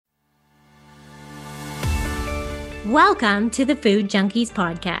Welcome to the Food Junkies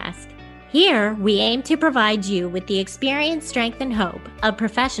podcast. Here, we aim to provide you with the experience, strength, and hope of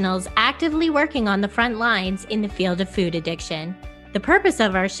professionals actively working on the front lines in the field of food addiction. The purpose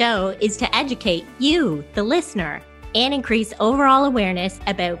of our show is to educate you, the listener, and increase overall awareness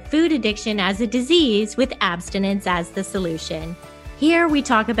about food addiction as a disease with abstinence as the solution. Here, we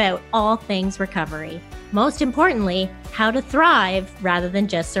talk about all things recovery. Most importantly, how to thrive rather than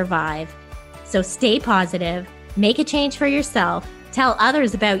just survive. So stay positive, make a change for yourself, tell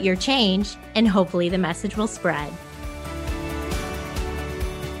others about your change, and hopefully the message will spread.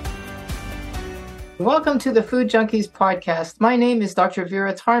 Welcome to the Food Junkies podcast. My name is Dr.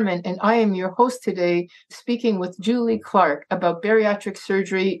 Vera Tarman, and I am your host today, speaking with Julie Clark about bariatric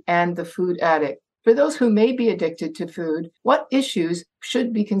surgery and the food addict. For those who may be addicted to food, what issues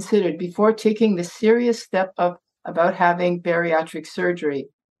should be considered before taking the serious step about having bariatric surgery?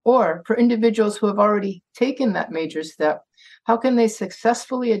 Or for individuals who have already taken that major step, how can they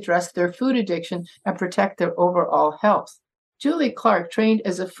successfully address their food addiction and protect their overall health? Julie Clark trained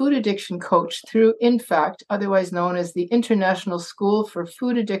as a food addiction coach through INFACT, otherwise known as the International School for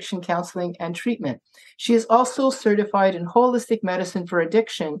Food Addiction Counseling and Treatment. She is also certified in holistic medicine for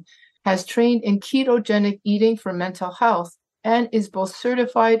addiction, has trained in ketogenic eating for mental health, and is both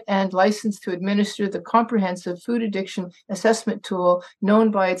certified and licensed to administer the comprehensive food addiction assessment tool known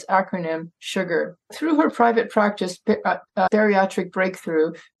by its acronym SUGAR. Through her private practice, Bariatric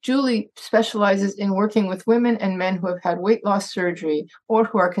Breakthrough, Julie specializes in working with women and men who have had weight loss surgery or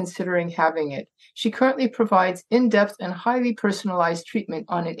who are considering having it. She currently provides in-depth and highly personalized treatment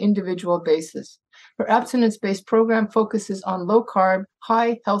on an individual basis. Her abstinence-based program focuses on low-carb,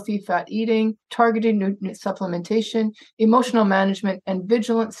 high healthy fat eating, targeted nutrient supplementation, emotional management, and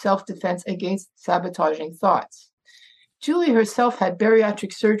vigilant self-defense against sabotaging thoughts. Julie herself had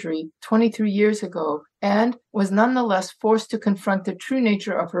bariatric surgery 23 years ago and was nonetheless forced to confront the true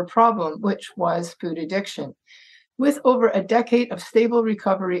nature of her problem, which was food addiction. With over a decade of stable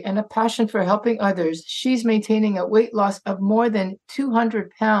recovery and a passion for helping others, she's maintaining a weight loss of more than 200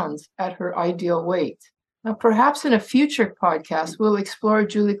 pounds at her ideal weight. Now, perhaps in a future podcast, we'll explore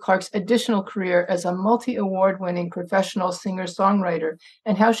Julie Clark's additional career as a multi-award-winning professional singer-songwriter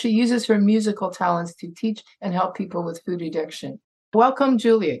and how she uses her musical talents to teach and help people with food addiction. Welcome,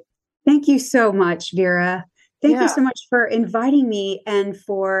 Julie. Thank you so much, Vera. Thank you so much for inviting me and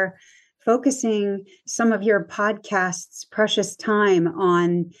for focusing some of your podcast's precious time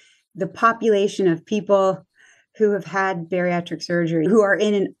on the population of people who have had bariatric surgery, who are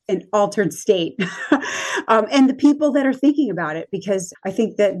in an altered state, and the people that are thinking about it, because I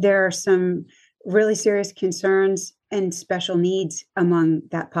think that there are some really serious concerns and special needs among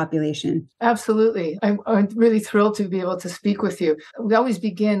that population. Absolutely. I'm really thrilled to be able to speak with you. We always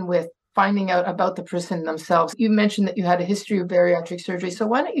begin with finding out about the person themselves. You mentioned that you had a history of bariatric surgery. So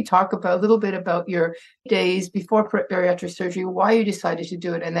why don't you talk a little bit about your days before bariatric surgery, why you decided to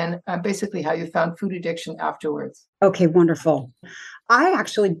do it, and then basically how you found food addiction afterwards. Okay, wonderful. I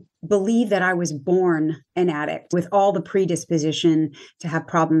actually believe that I was born an addict with all the predisposition to have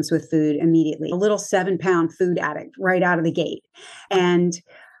problems with food immediately. A little 7-pound food addict right out of the gate. And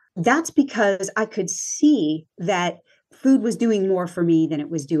that's because I could see that food was doing more for me than it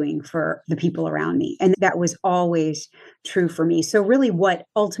was doing for the people around me. And that was always true for me. So really what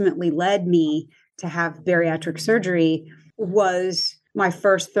ultimately led me to have bariatric surgery was my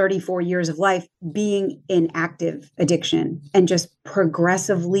first 34 years of life being in active addiction and just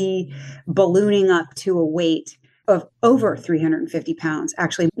progressively ballooning up to a weight of over 350 pounds.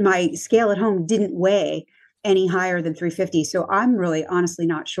 Actually, my scale at home didn't weigh any higher than 350. So I'm really honestly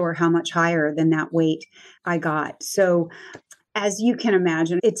not sure how much higher than that weight I got. So as you can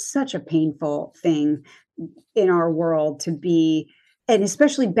imagine, it's such a painful thing in our world to be, and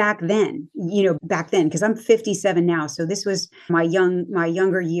especially back then, because I'm 57 now. So this was my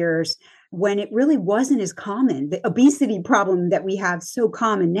younger years when it really wasn't as common. The obesity problem that we have so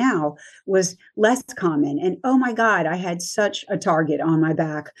common now was less common. And oh my God, I had such a target on my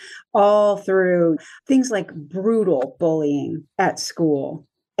back all through things like brutal bullying at school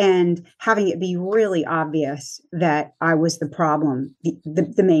and having it be really obvious that I was the problem,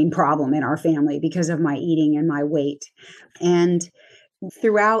 the main problem in our family because of my eating and my weight. And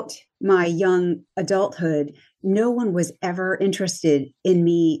throughout my young adulthood, no one was ever interested in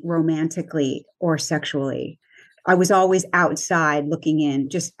me romantically or sexually. I was always outside looking in,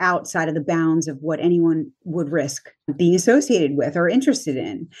 just outside of the bounds of what anyone would risk being associated with or interested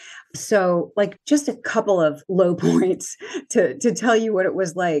in. So just a couple of low points to tell you what it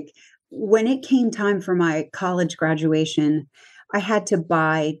was like. When it came time for my college graduation, I had to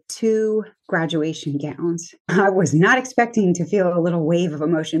buy 2 graduation gowns. I was not expecting to feel a little wave of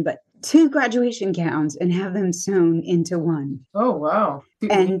emotion, but 2 graduation gowns and have them sewn into one. Oh, wow.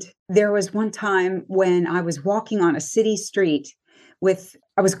 And there was one time when I was walking on a city street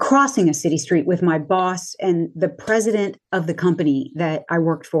I was crossing a city street with my boss and the president of the company that I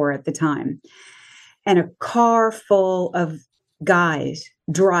worked for at the time. And a car full of guys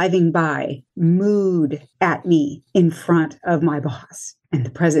driving by mooed at me in front of my boss and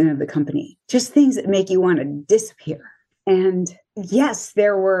the president of the company. Just things that make you want to disappear. And yes,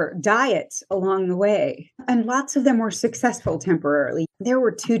 there were diets along the way, and lots of them were successful temporarily. There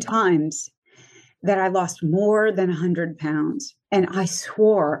were 2 times that I lost more than 100 pounds, and I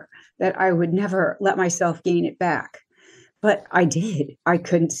swore that I would never let myself gain it back. But I did. I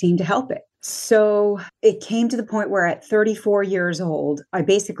couldn't seem to help it. So it came to the point where at 34 years old, I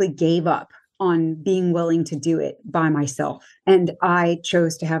basically gave up on being willing to do it by myself. And I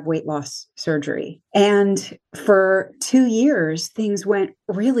chose to have weight loss surgery. And for 2 years, things went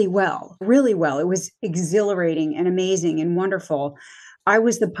really well, really well. It was exhilarating and amazing and wonderful. I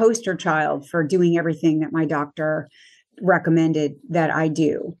was the poster child for doing everything that my doctor recommended that I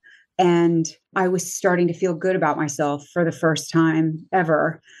do. And I was starting to feel good about myself for the first time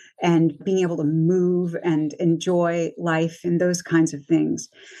ever, and being able to move and enjoy life and those kinds of things.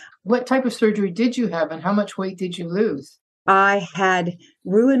 What type of surgery did you have, and how much weight did you lose? I had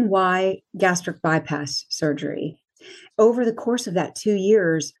Roux-en-Y gastric bypass surgery. Over the course of that 2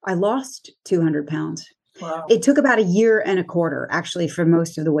 years, I lost 200 pounds. Wow. It took about 1.25 years, actually, for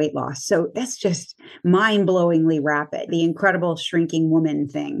most of the weight loss. So that's just mind-blowingly rapid, the incredible shrinking woman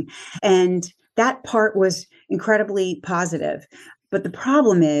thing. And that part was incredibly positive. But the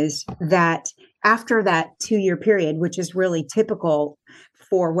problem is that after that 2-year period, which is really typical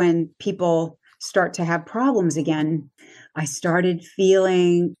for when people start to have problems again, I started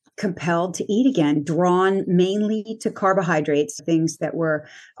feeling compelled to eat again, drawn mainly to carbohydrates, things that were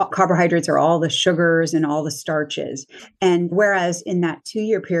carbohydrates are all the sugars and all the starches. And whereas in that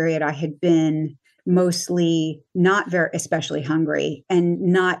 2-year period, I had been mostly not very, especially hungry and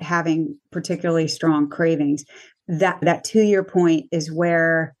not having particularly strong cravings, that 2-year point is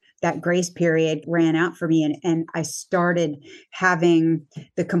where that grace period ran out for me. And I started having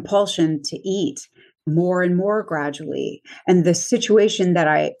the compulsion to eat more and more gradually. And the situation that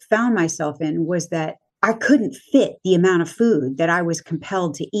I found myself in was that I couldn't fit the amount of food that I was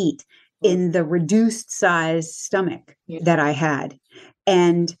compelled to eat in the reduced size stomach that I had.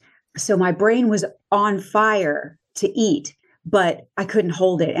 And so my brain was on fire to eat, but I couldn't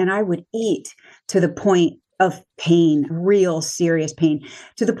hold it. And I would eat to the point of pain, real serious pain,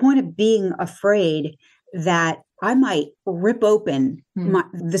 to the point of being afraid that I might rip open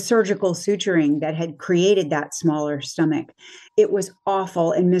the surgical suturing that had created that smaller stomach. It was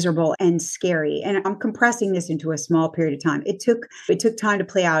awful and miserable and scary. And I'm compressing this into a small period of time. It took time to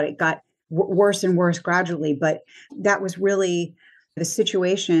play out. It got worse and worse gradually, but that was really the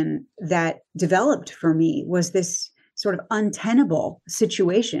situation that developed for me, was this sort of untenable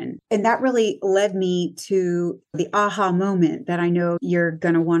situation. And that really led me to the aha moment that I know you're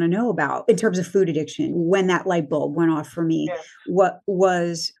going to want to know about in terms of food addiction, when that light bulb went off for me. Yeah. What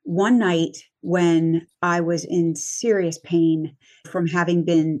was one night when I was in serious pain from having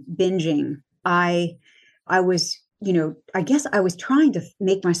been binging, I was, I guess I was trying to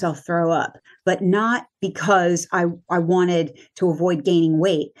make myself throw up, but not because I wanted to avoid gaining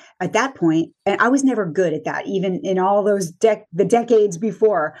weight at that point. And I was never good at that. Even in all those the decades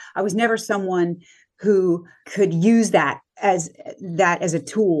before, I was never someone who could use that as a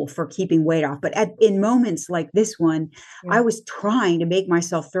tool for keeping weight off. But in moments like this one, I was trying to make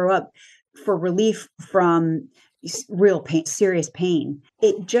myself throw up for relief from real pain, serious pain.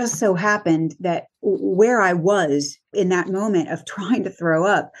 It just so happened that where I was in that moment of trying to throw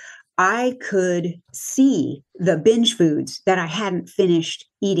up, I could see the binge foods that I hadn't finished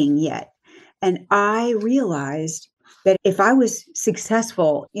eating yet. And I realized that if I was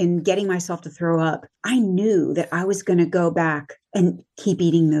successful in getting myself to throw up, I knew that I was going to go back and keep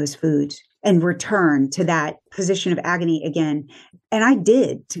eating those foods and return to that position of agony again. And I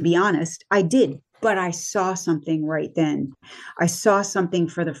did, to be honest, I did. But I saw something right then. I saw something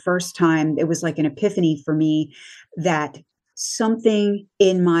for the first time. It was like an epiphany for me that something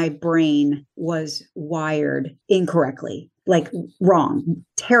in my brain was wired incorrectly, like wrong,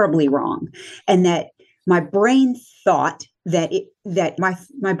 terribly wrong. And that my brain thought that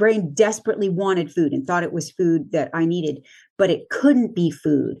my brain desperately wanted food and thought it was food that I needed, but it couldn't be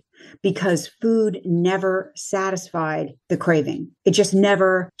food. because food never satisfied the craving. It just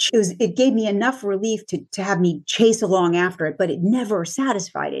never, it gave me enough relief to have me chase along after it, but it never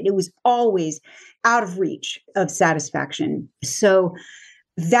satisfied it. It was always out of reach of satisfaction. So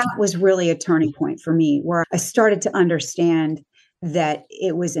that was really a turning point for me, where I started to understand that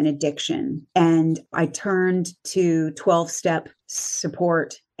it was an addiction. And I turned to 12-step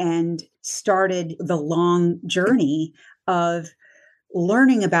support and started the long journey of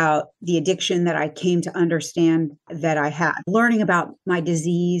learning about the addiction that I came to understand that I had, learning about my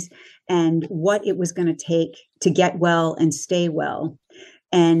disease and what it was going to take to get well and stay well.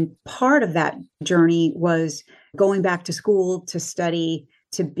 And part of that journey was going back to school to study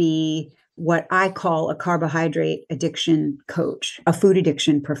to be what I call a carbohydrate addiction coach, a food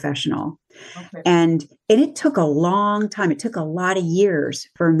addiction professional. Okay. And it took a long time. It took a lot of years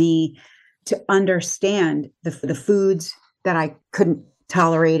for me to understand the foods that I couldn't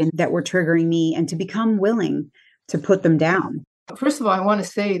tolerate and that were triggering me, and to become willing to put them down. First of all, I want to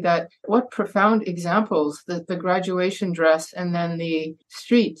say that what profound examples, the graduation dress and then the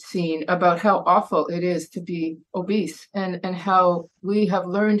street scene, about how awful it is to be obese, and how we have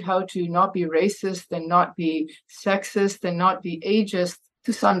learned how to not be racist and not be sexist and not be ageist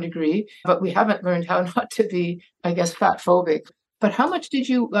to some degree, but we haven't learned how not to be, I guess, fat phobic. But how much did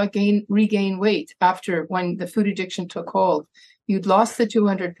you regain weight after, when the food addiction took hold? You'd lost the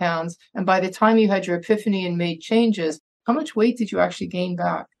 200 pounds, and by the time you had your epiphany and made changes, how much weight did you actually gain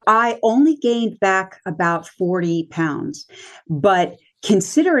back? I only gained back about 40 pounds, but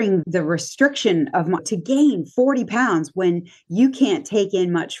considering the restriction of to gain 40 pounds when you can't take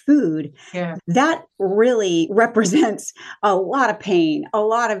in much food, that really represents a lot of pain, a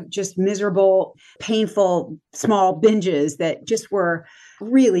lot of just miserable, painful, small binges that just were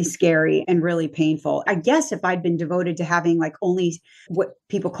really scary and really painful. I guess if I'd been devoted to having like only what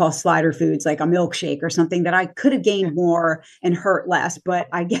people call slider foods, like a milkshake or something, that I could have gained more and hurt less. But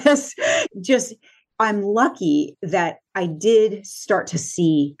I guess just I'm lucky that I did start to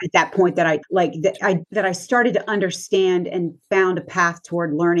see at that point that I started to understand and found a path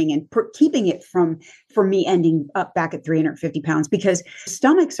toward learning and keeping it from me ending up back at 350 pounds, because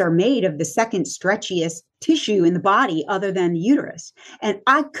stomachs are made of the second stretchiest tissue in the body other than the uterus. And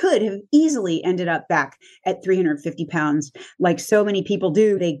I could have easily ended up back at 350 pounds like so many people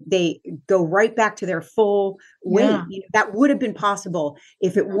do. They go right back to their full weight. Yeah. That would have been possible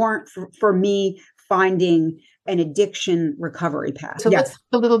if it weren't for me finding an addiction recovery path. So let's talk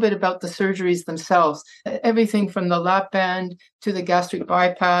a little bit about the surgeries themselves. Everything from the lap band to the gastric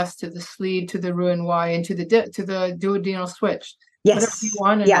bypass to the sleeve to the Roux-en-Y and to the duodenal switch. Yes.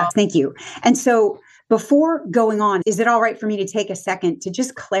 Thank you. And so before going on, is it all right for me to take a second to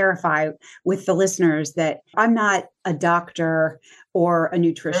just clarify with the listeners that I'm not a doctor or a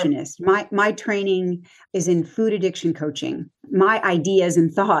nutritionist? Sure. My training is in food addiction coaching. My ideas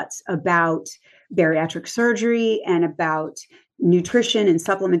and thoughts about bariatric surgery and about nutrition and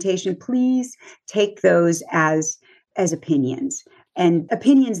supplementation, please take those as opinions. And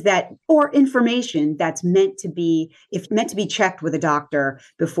opinions or information that's meant to be checked with a doctor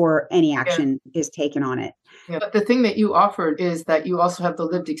before any action is taken on it. Yeah. But the thing that you offered is that you also have the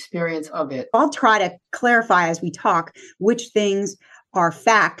lived experience of it. I'll try to clarify as we talk which things are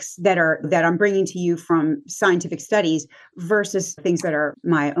facts that I'm bringing to you from scientific studies versus things that are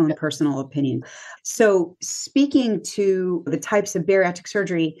my own personal opinion. So speaking to the types of bariatric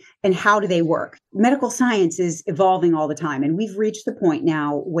surgery and how do they work, medical science is evolving all the time. And we've reached the point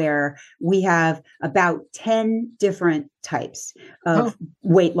now where we have about 10 different types of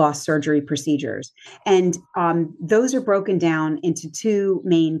weight loss surgery procedures. And those are broken down into two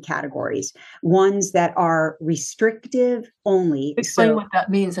main categories. Ones that are restrictive only. Explain what that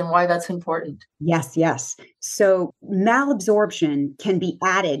means and why that's important. Yes. So malabsorption can be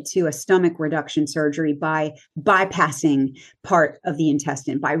added to a stomach reduction surgery by bypassing part of the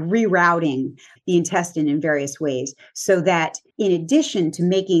intestine, by rerouting the intestine in various ways, so that in addition to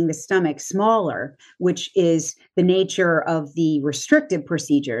making the stomach smaller, which is the nature of the restrictive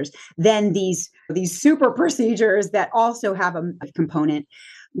procedures, then these super procedures that also have a component,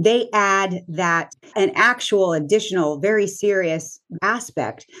 they add that an actual additional very serious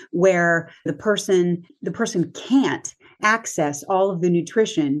aspect where the person can't access all of the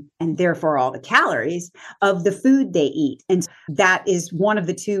nutrition and therefore all the calories of the food they eat. And that is one of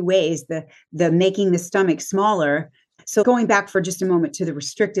the two ways, the making the stomach smaller. So going back for just a moment to the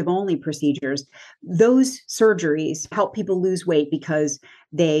restrictive only procedures, those surgeries help people lose weight because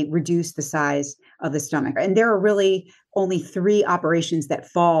they reduce the size of the stomach. And there are really only 3 operations that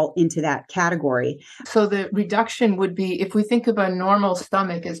fall into that category. So the reduction would be, if we think of a normal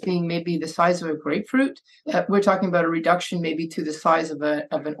stomach as being maybe the size of a grapefruit, we're talking about a reduction maybe to the size of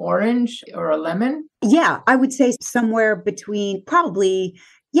an orange or a lemon. Yeah, I would say somewhere between probably.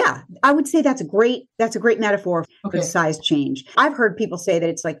 Yeah, I would say that's a great metaphor for the size change. I've heard people say that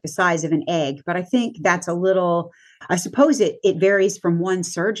it's like the size of an egg, but I think that's a little, I suppose it varies from one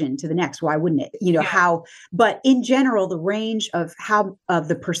surgeon to the next. Why wouldn't it? But in general, the range of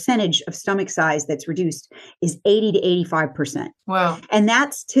the percentage of stomach size that's reduced is 80 to 85%. Wow. And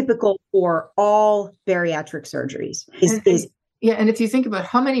that's typical for all bariatric surgeries. Yeah, and if you think about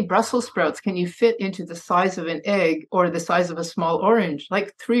how many Brussels sprouts can you fit into the size of an egg or the size of a small orange,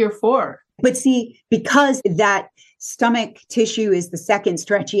 like 3 or 4. But see, because that stomach tissue is the second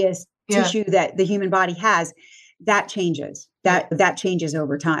stretchiest tissue that the human body has, that changes. That changes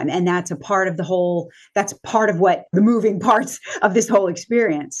over time. And that's part of what the moving parts of this whole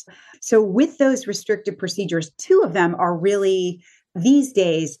experience. So with those restrictive procedures, 2 of them are really, these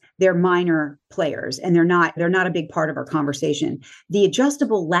days, they're minor players and they're not a big part of our conversation. The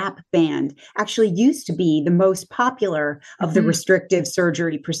adjustable lap band actually used to be the most popular of the restrictive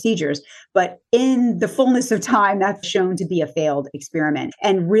surgery procedures, but in the fullness of time, that's shown to be a failed experiment.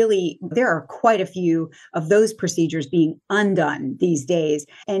 And really, there are quite a few of those procedures being undone these days,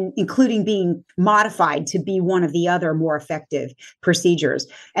 and including being modified to be one of the other more effective procedures.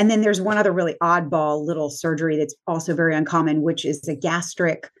 And then there's one other really oddball little surgery that's also very uncommon, which is a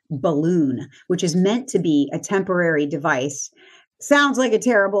gastric balloon, which is meant to be a temporary device. Sounds like a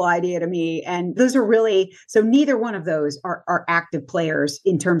terrible idea to me. And those are really, so neither one of those are active players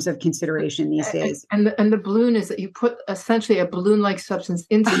in terms of consideration these days. And the balloon is that you put essentially a balloon-like substance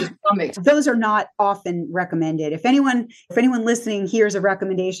into the stomach. Those are not often recommended. If anyone listening hears a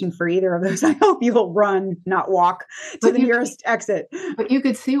recommendation for either of those, I hope you'll run, not walk to the nearest exit. But you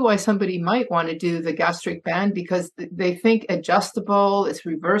could see why somebody might want to do the gastric band, because they think adjustable, it's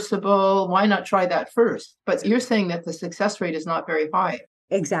reversible. Why not try that first? But you're saying that the success rate is not very high.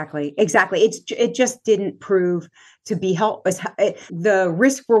 Exactly. It just didn't prove to be helpful. The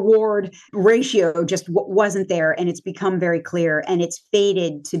risk reward ratio just wasn't there, and it's become very clear, and it's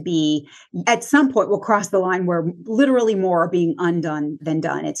faded to be, at some point we'll cross the line where literally more are being undone than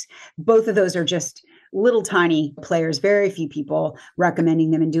done. It's both of those are just little tiny players, very few people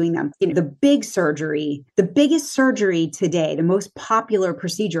recommending them and doing them. The biggest surgery today, the most popular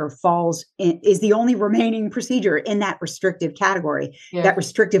procedure is the only remaining procedure in that restrictive category, that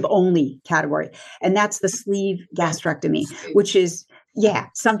restrictive only category. And that's the sleeve gastrectomy, which is,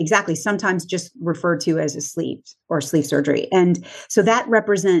 sometimes just referred to as a sleeve or sleeve surgery. And so that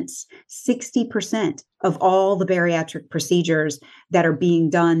represents 60% of all the bariatric procedures that are being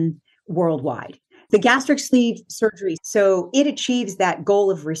done worldwide. The gastric sleeve surgery, so it achieves that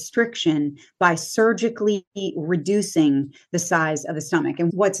goal of restriction by surgically reducing the size of the stomach. And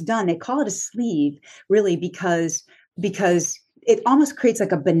what's done, they call it a sleeve, really, because it almost creates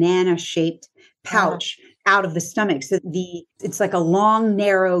like a banana-shaped pouch out of the stomach. So it's like a long,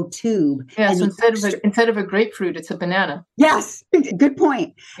 narrow tube. Yeah, so instead of a grapefruit, it's a banana. Yes, good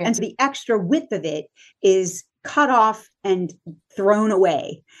point. Yeah. And so the extra width of it is cut off and thrown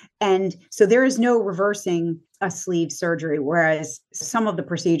away. And so there is no reversing a sleeve surgery, whereas some of the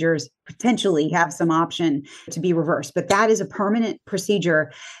procedures potentially have some option to be reversed. But that is a permanent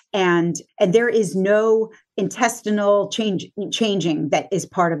procedure, and there is no intestinal changing that is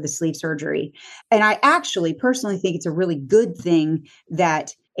part of the sleeve surgery. And I actually personally think it's a really good thing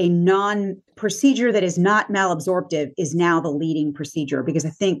that a procedure that is not malabsorptive is now the leading procedure, because I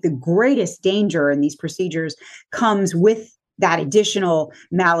think the greatest danger in these procedures comes with that additional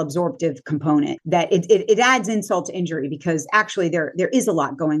malabsorptive component, that it adds insult to injury, because actually there is a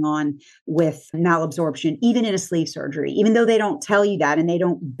lot going on with malabsorption, even in a sleeve surgery, even though they don't tell you that and they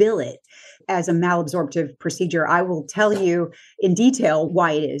don't bill it as a malabsorptive procedure. I will tell you in detail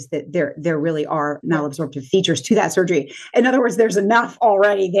why it is that there really are malabsorptive features to that surgery. In other words, there's enough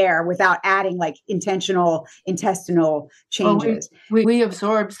already there without adding like intentional intestinal changes. Well, we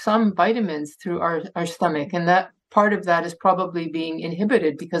absorb some vitamins through our stomach, and that part of that is probably being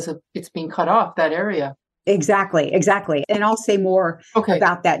inhibited because of it's being cut off, that area. Exactly. And I'll say more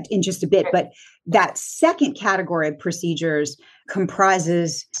about that in just a bit. But that second category of procedures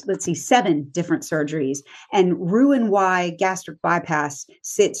comprises, 7 different surgeries. And Roux-en-Y gastric bypass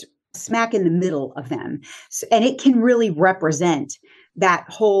sits smack in the middle of them. And it can really represent that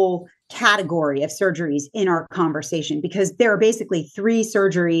whole category of surgeries in our conversation, because there are basically 3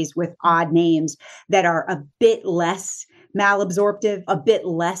 surgeries with odd names that are a bit less malabsorptive, a bit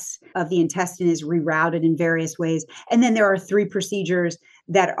less of the intestine is rerouted in various ways. And then there are 3 procedures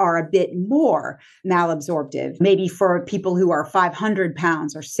that are a bit more malabsorptive, maybe for people who are 500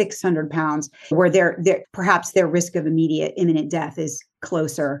 pounds or 600 pounds, where perhaps their risk of immediate imminent death is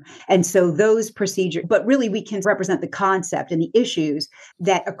closer. And so those procedures, but really we can represent the concept and the issues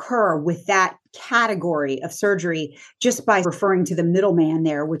that occur with that category of surgery just by referring to the middleman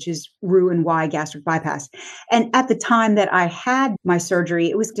there, which is Roux-en-Y gastric bypass. And at the time that I had my surgery,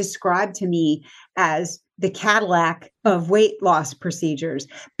 it was described to me as the Cadillac of weight loss procedures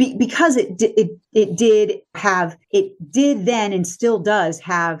because it did then and still does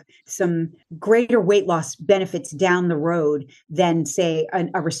have some greater weight loss benefits down the road than, say,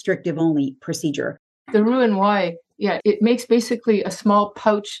 a restrictive only procedure. The Roux-en-Y, it makes basically a small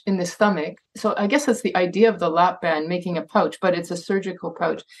pouch in the stomach. So I guess that's the idea of the lap band, making a pouch, but it's a surgical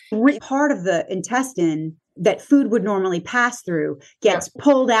pouch. Part of the intestine that food would normally pass through gets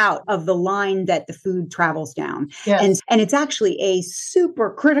pulled out of the line that the food travels down. Yes. And it's actually a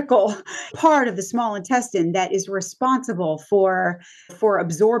super critical part of the small intestine that is responsible for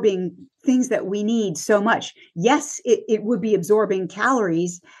absorbing things that we need so much. Yes, it would be absorbing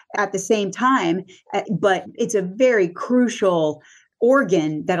calories at the same time, but it's a very crucial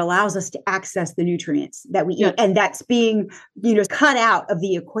organ that allows us to access the nutrients that we eat. And that's being, cut out of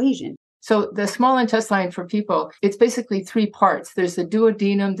the equation. So the small intestine for people, it's basically 3 parts. There's the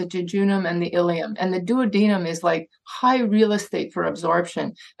duodenum, the jejunum, and the ileum. And the duodenum is like high real estate for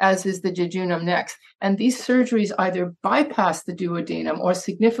absorption, as is the jejunum next. And these surgeries either bypass the duodenum or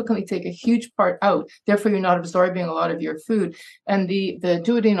significantly take a huge part out. Therefore, you're not absorbing a lot of your food. And the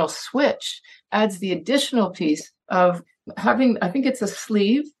duodenal switch adds the additional piece of having, I think it's a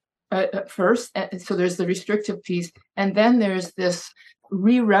sleeve first. So there's the restrictive piece. And then there's this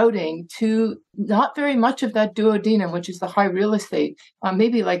rerouting to not very much of that duodenum, which is the high real estate,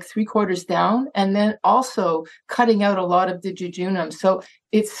 maybe like 3/4 down, and then also cutting out a lot of the jejunum. So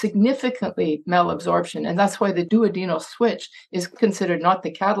it's significantly malabsorption. And that's why the duodenal switch is considered not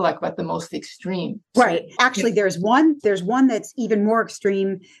the Cadillac, but the most extreme. Right. Actually, there's one that's even more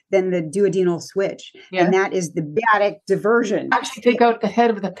extreme than the duodenal switch. And that is the bariatric diversion. Actually take out the head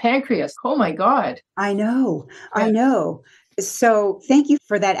of the pancreas. Oh my God. I know. So thank you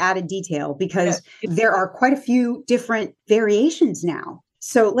for that added detail, because there are quite a few different variations now.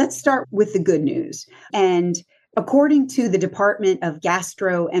 So let's start with the good news. And according to the Department of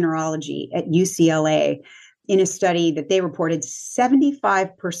Gastroenterology at UCLA, in a study that they reported,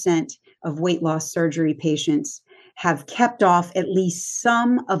 75% of weight loss surgery patients have kept off at least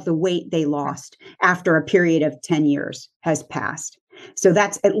some of the weight they lost after a period of 10 years has passed. So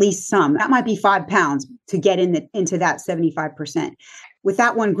that's at least some. That might be 5 pounds to get into that 75%. With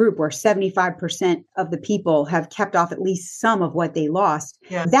that one group where 75% of the people have kept off at least some of what they lost,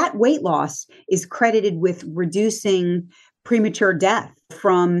 that weight loss is credited with reducing premature death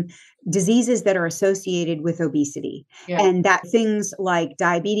from diseases that are associated with obesity. And that things like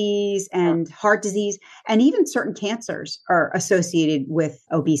diabetes and heart disease and even certain cancers are associated with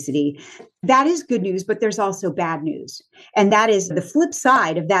obesity. That is good news, but there's also bad news. And that is the flip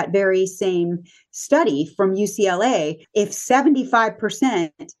side of that very same study from UCLA. If 75%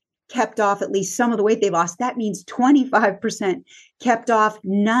 kept off at least some of the weight they lost, that means 25% kept off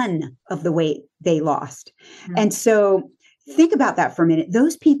none of the weight they lost. And so think about that for a minute.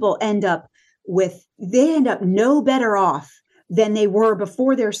 Those people end up no better off than they were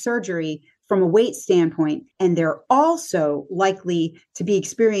before their surgery from a weight standpoint. And they're also likely to be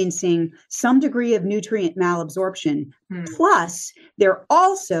experiencing some degree of nutrient malabsorption. Plus, they're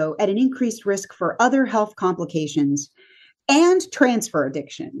also at an increased risk for other health complications and transfer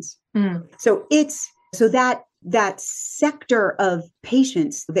addictions. So that sector of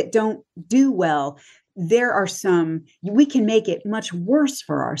patients that don't do well, we can make it much worse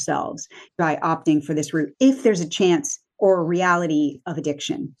for ourselves by opting for this route if there's a chance or a reality of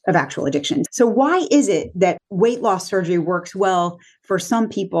actual addiction. So why is it that weight loss surgery works well for some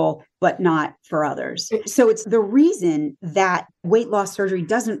people, but not for others? So it's the reason that weight loss surgery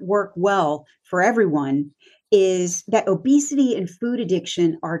doesn't work well for everyone is that obesity and food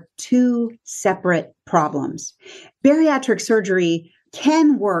addiction are 2 separate problems. Bariatric surgery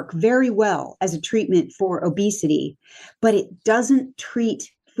can work very well as a treatment for obesity, but it doesn't treat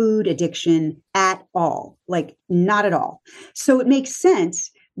food addiction at all, like not at all. So it makes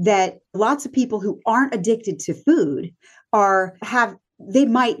sense that lots of people who aren't addicted to food have they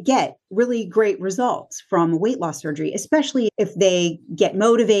might get really great results from weight loss surgery, especially if they get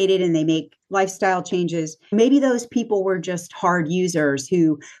motivated and they make lifestyle changes. Maybe those people were just hard users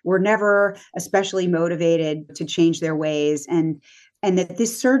who were never especially motivated to change their ways, and that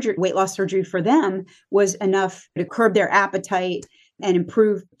this surgery, weight loss surgery for them, was enough to curb their appetite and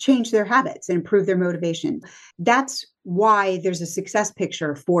change their habits and improve their motivation. That's why there's a success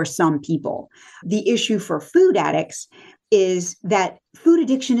picture for some people. The issue for food addicts is that food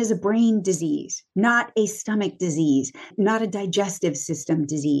addiction is a brain disease, not a stomach disease, not a digestive system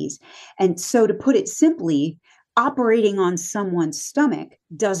disease. And so, to put it simply, operating on someone's stomach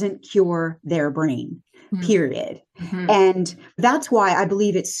doesn't cure their brain, period. And that's why I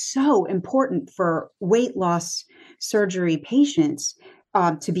believe it's so important for weight loss surgery patients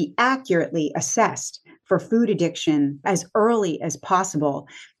to be accurately assessed for food addiction as early as possible,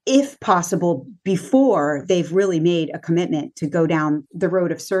 if possible, before they've really made a commitment to go down the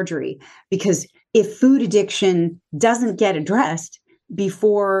road of surgery. Because if food addiction doesn't get addressed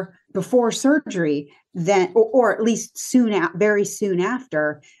before surgery, then, or at least very soon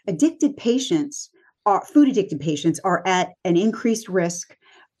after, food addicted patients are at an increased risk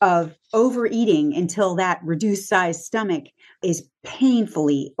of overeating until that reduced size stomach is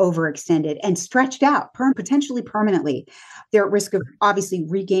painfully overextended and stretched out potentially permanently. They're at risk of obviously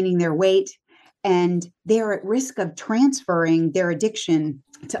regaining their weight, and they're at risk of transferring their addiction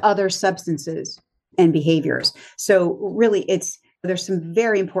to other substances and behaviors. So really, there's some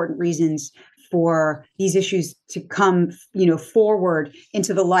very important reasons for these issues to come, forward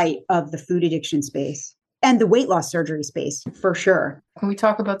into the light of the food addiction space and the weight loss surgery space, for sure. Can we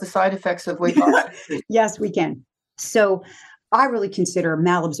talk about the side effects of weight loss surgery? Yes, we can. So I really consider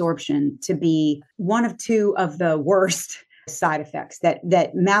malabsorption to be one of two of the worst side effects.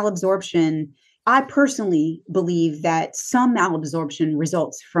 That malabsorption, I personally believe that some malabsorption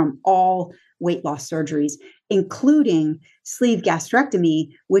results from all weight loss surgeries, including sleeve gastrectomy,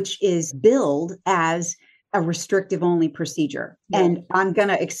 which is billed as a restrictive only procedure. Yeah. And I'm going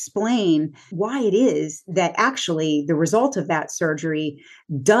to explain why it is that actually the result of that surgery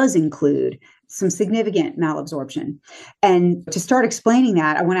does include some significant malabsorption. And to start explaining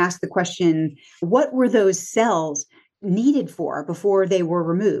that, I want to ask the question, what were those cells needed for before they were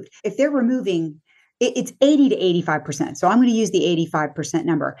removed? If they're removing, it's 80 to 85%. So I'm going to use the 85%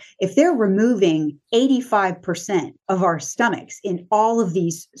 number. If they're removing 85% of our stomachs in all of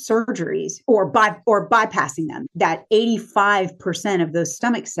these surgeries, or bypassing them, that 85% of those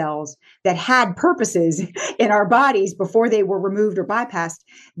stomach cells that had purposes in our bodies before they were removed or bypassed,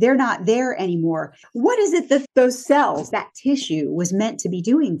 they're not there anymore. What is it that those cells, that tissue, was meant to be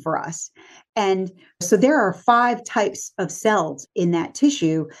doing for us? And so there are 5 types of cells in that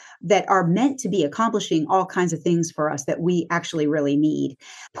tissue that are meant to be accomplishing all kinds of things for us that we actually really need.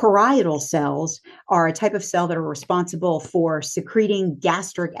 Parietal cells are a type of cell that are responsible for secreting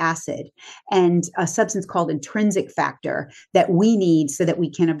gastric acid and a substance called intrinsic factor that we need so that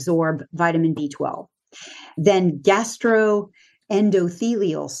we can absorb vitamin B12. Then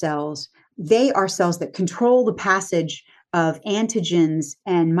gastroendothelial cells, they are cells that control the passage of antigens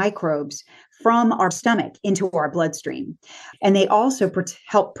and microbes from our stomach into our bloodstream. And they also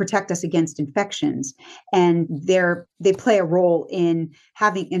help protect us against infections. And they play a role in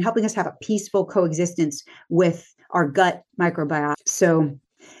helping us have a peaceful coexistence with our gut microbiome. So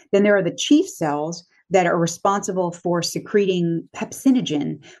then there are the chief cells that are responsible for secreting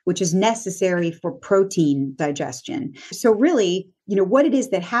pepsinogen, which is necessary for protein digestion. So really, what it is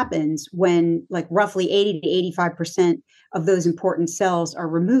that happens when like roughly 80 to 85% of those important cells are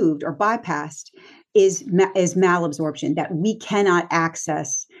removed or bypassed is malabsorption, that we cannot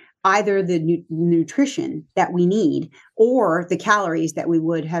access either the nutrition that we need or the calories that we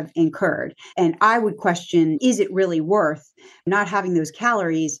would have incurred. And I would question, is it really worth not having those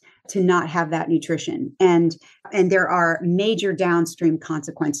calories to not have that nutrition? And there are major downstream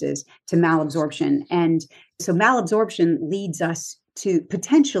consequences to malabsorption. And so malabsorption leads us to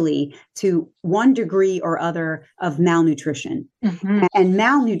potentially to one degree or other of malnutrition. Mm-hmm. And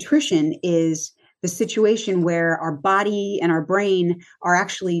malnutrition is the situation where our body and our brain are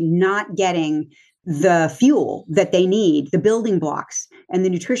actually not getting the fuel that they need, the building blocks and the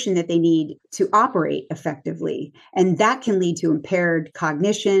nutrition that they need to operate effectively. And that can lead to impaired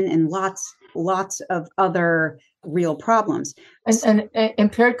cognition and lots of other real problems. And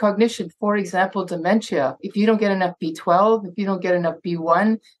impaired cognition, for example, dementia. If you don't get enough B12, if you don't get enough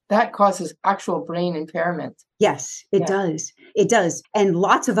B1, that causes actual brain impairment. Yes, it does. It does. And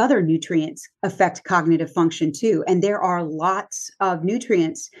lots of other nutrients affect cognitive function too. And there are lots of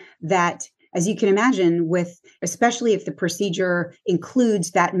nutrients that as you can imagine, especially if the procedure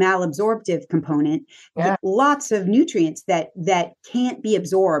includes that malabsorptive component, lots of nutrients that can't be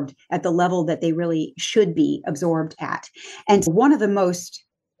absorbed at the level that they really should be absorbed at. And one of the most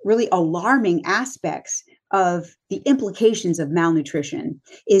really alarming aspects of the implications of malnutrition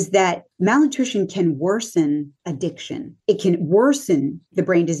is that malnutrition can worsen addiction. It can worsen the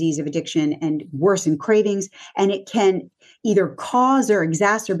brain disease of addiction and worsen cravings, and it can either cause or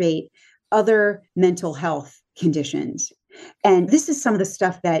exacerbate other mental health conditions. And this is some of the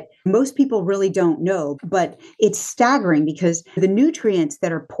stuff that most people really don't know, but it's staggering because the nutrients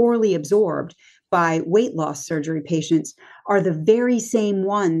that are poorly absorbed by weight loss surgery patients are the very same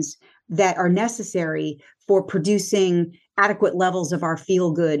ones that are necessary for producing adequate levels of our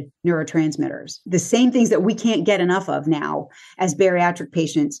feel-good neurotransmitters. The same things that we can't get enough of now as bariatric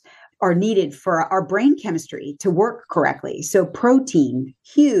patients are needed for our brain chemistry to work correctly. So protein,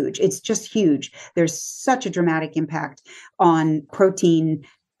 huge. It's just huge. There's such a dramatic impact on protein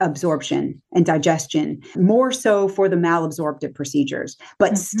absorption and digestion, more so for the malabsorptive procedures.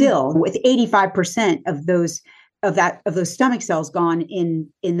 But still, with 85% of those stomach cells gone in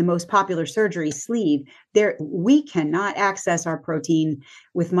the most popular surgery, sleeve, we cannot access our protein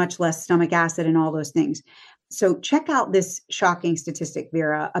with much less stomach acid and all those things. So check out this shocking statistic,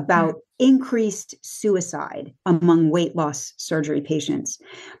 Vera, about increased suicide among weight loss surgery patients.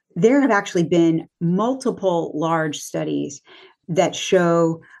 There have actually been multiple large studies that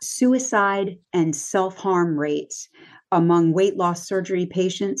show suicide and self-harm rates among weight loss surgery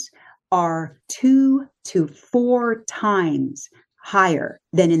patients are 2 to 4 times higher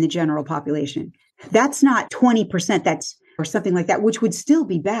than in the general population. That's not 20%, or something like that, which would still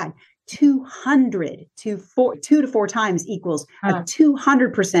be bad. 2 to 4 times equals a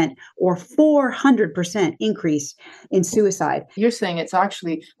 200% or 400% increase in suicide. You're saying it's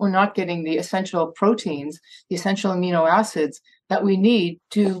actually, we're not getting the essential proteins, the essential amino acids that we need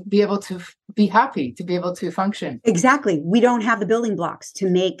to be able to be happy, to be able to function. Exactly. We don't have the building blocks to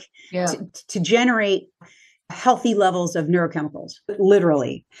make, to generate healthy levels of neurochemicals,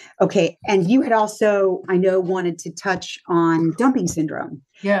 literally. Okay. And you had also, I know, wanted to touch on dumping syndrome,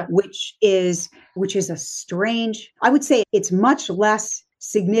 which is a strange, I would say it's much less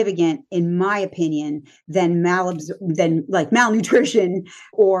significant, in my opinion, than like malnutrition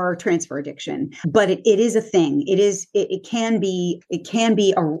or transfer addiction. But it is a thing. It can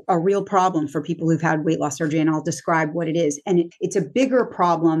be a real problem for people who've had weight loss surgery, and I'll describe what it is. And it's a bigger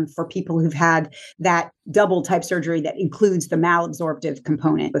problem for people who've had that double type surgery that includes the malabsorptive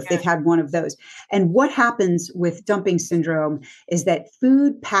component, if they've had one of those. And what happens with dumping syndrome is that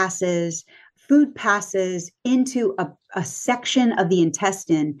food passes into a section of the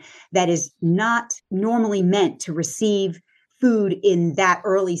intestine that is not normally meant to receive food in that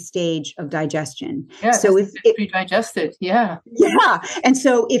early stage of digestion. Yeah, so if it pre-digested, yeah. And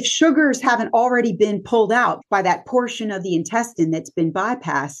so if sugars haven't already been pulled out by that portion of the intestine that's been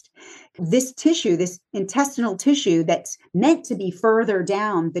bypassed, this intestinal tissue that's meant to be further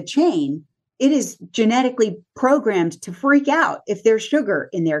down the chain, it is genetically programmed to freak out if there's sugar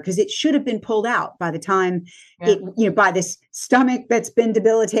in there, because it should have been pulled out by the time by this stomach that's been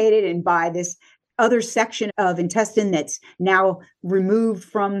debilitated and by this other section of intestine that's now removed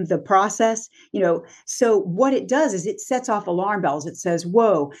from the process. So what it does is it sets off alarm bells. It says,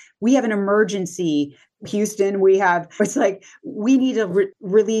 whoa, we have an emergency, Houston. We need to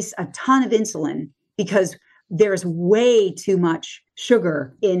release a ton of insulin because there's way too much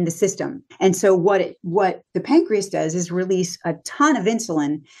sugar in the system. And so what the pancreas does is release a ton of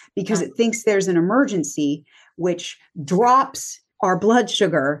insulin because it thinks there's an emergency, which drops our blood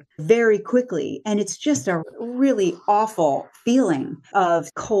sugar very quickly. And it's just a really awful feeling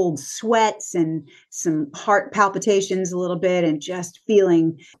of cold sweats and some heart palpitations a little bit, and just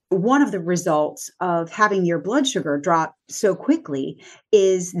feeling. One of the results of having your blood sugar drop so quickly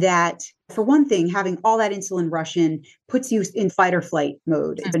is that, for one thing, having all that insulin rush in puts you in fight or flight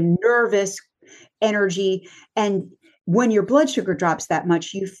mode. It's a nervous energy. And when your blood sugar drops that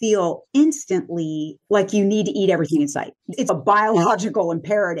much, you feel instantly like you need to eat everything in sight. It's a biological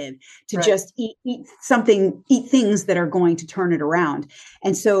imperative to just eat things that are going to turn it around.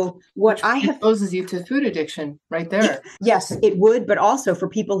 And so exposes you to food addiction right there. Yes, it would. But also for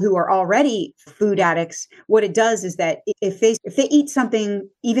people who are already food addicts, what it does is that if they eat something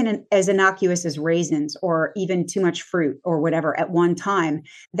even as innocuous as raisins or even too much fruit or whatever at one time,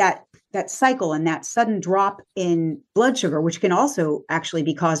 that cycle and that sudden drop in blood sugar, which can also actually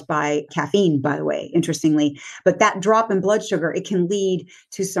be caused by caffeine, by the way, interestingly, but that drop in blood sugar, it can lead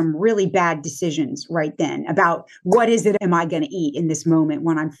to some really bad decisions right then about what is it am I going to eat in this moment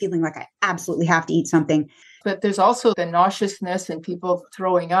when I'm feeling like I absolutely have to eat something. But there's also the nauseousness and people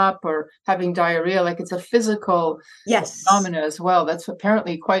throwing up or having diarrhea. Like it's a physical phenomena as well. That's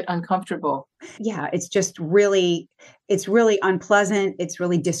apparently quite uncomfortable. Yeah, it's really unpleasant. It's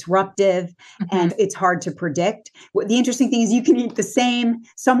really disruptive, and it's hard to predict. The interesting thing is you can eat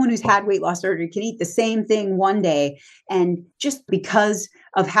someone who's had weight loss surgery can eat the same thing one day. And just because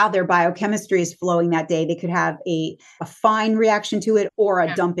of how their biochemistry is flowing that day, they could have a fine reaction to it or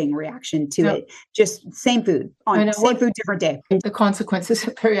a dumping reaction to it. Just same food food, different day. The consequences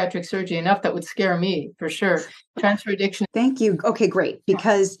of bariatric surgery, enough that would scare me for sure. Transfer addiction. Thank you. Okay, great.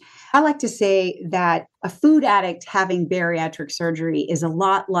 Because I like to say that a food addict having bariatric surgery is a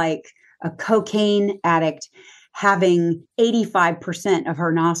lot like a cocaine addict having 85% of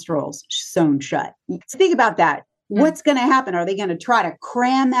her nostrils sewn shut. So think about that. What's going to happen? Are they going to try to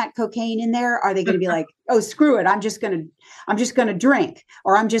cram that cocaine in there? Are they going to be like, oh, screw it. I'm just going to drink,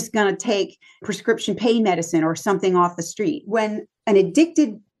 or I'm just going to take prescription pain medicine or something off the street. When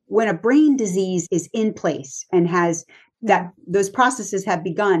a brain disease is in place and those processes have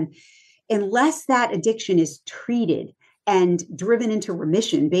begun, unless that addiction is treated and driven into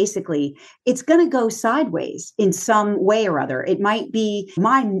remission, basically, it's going to go sideways in some way or other. It might be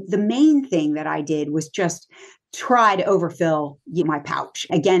the main thing that I did was just try to overfill my pouch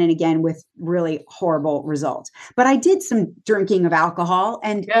again and again with really horrible results. But I did some drinking of alcohol,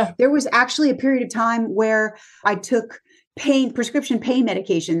 and there was actually a period of time where I took prescription pain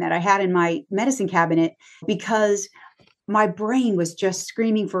medication that I had in my medicine cabinet because my brain was just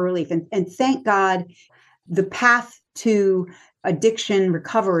screaming for relief. And thank God the path to addiction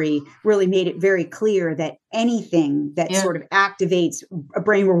recovery really made it very clear that anything that sort of activates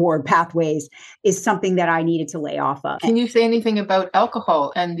brain reward pathways is something that I needed to lay off of. Can you say anything about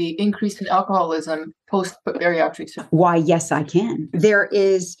alcohol and the increase in alcoholism post-bariatric surgery? Why, yes, I can. There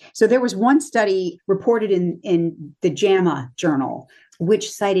was one study reported in the JAMA journal,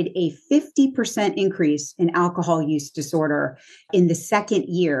 which cited a 50% increase in alcohol use disorder in the second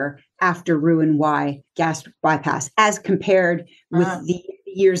year after Roux-en-Y gastric bypass, as compared with the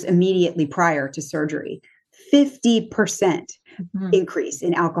years immediately prior to surgery. 50% increase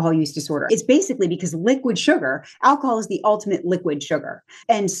in alcohol use disorder. It's basically because alcohol is the ultimate liquid sugar.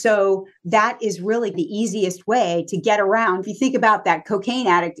 And so that is really the easiest way to get around. If you think about that cocaine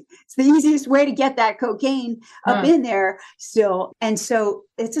addict, it's the easiest way to get that cocaine up in there still. And so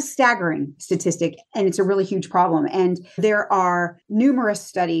it's a staggering statistic, and it's a really huge problem. And there are numerous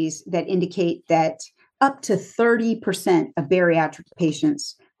studies that indicate that up to 30% of bariatric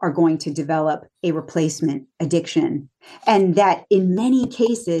patients are going to develop a replacement addiction. And that in many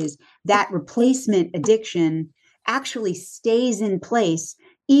cases, that replacement addiction actually stays in place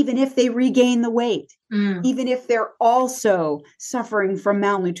even if they regain the weight, even if they're also suffering from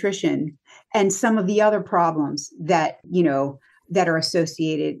malnutrition and some of the other problems that are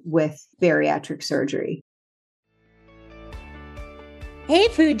associated with bariatric surgery. Hey,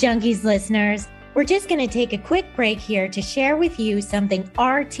 Food Junkies listeners. We're just going to take a quick break here to share with you something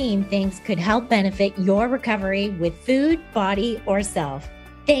our team thinks could help benefit your recovery with food, body, or self.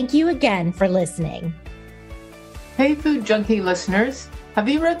 Thank you again for listening. Hey, Food Junkie listeners. Have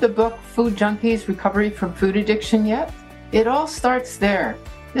you read the book Food Junkies Recovery from Food Addiction yet? It all starts there.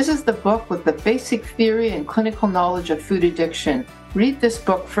 This is the book with the basic theory and clinical knowledge of food addiction. Read this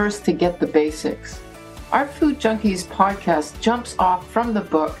book first to get the basics. Our Food Junkies podcast jumps off from the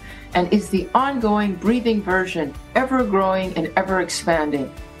book and is the ongoing breathing version, ever growing and ever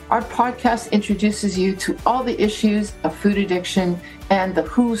expanding. Our podcast introduces you to all the issues of food addiction and the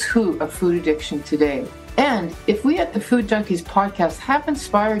who's who of food addiction today. And if we at the Food Junkies podcast have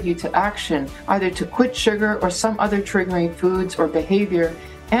inspired you to action, either to quit sugar or some other triggering foods or behavior,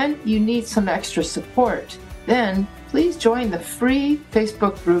 and you need some extra support, then please join the free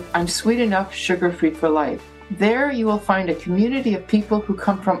Facebook group, I'm Sweet Enough, Sugar Free for Life. There you will find a community of people who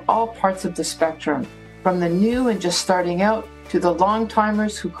come from all parts of the spectrum, from the new and just starting out, to the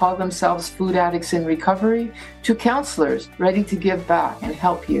long-timers who call themselves food addicts in recovery, to counselors ready to give back and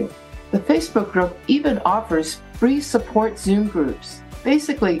help you. The Facebook group even offers free support Zoom groups.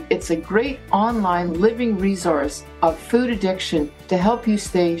 Basically, it's a great online living resource of food addiction to help you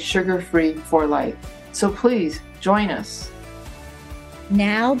stay sugar-free for life. So please join us.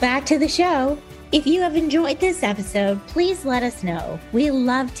 Now back to the show. If you have enjoyed this episode, please let us know. We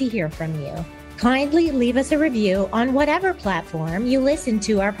love to hear from you. Kindly leave us a review on whatever platform you listen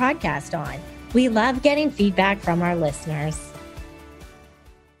to our podcast on. We love getting feedback from our listeners.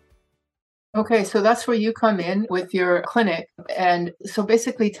 Okay, so that's where you come in with your clinic. And so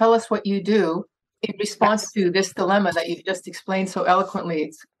basically tell us what you do in response Yes. to this dilemma that you've just explained so eloquently.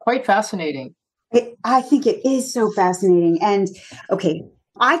 It's quite fascinating. I think it is so fascinating. And okay,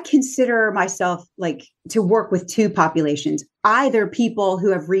 I consider myself like to work with two populations, either people who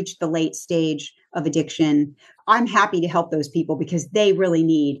have reached the late stage of addiction. I'm happy to help those people because they really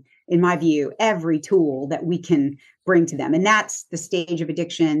need, in my view, every tool that we can bring to them. And that's the stage of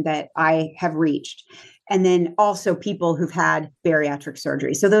addiction that I have reached. And then also people who've had bariatric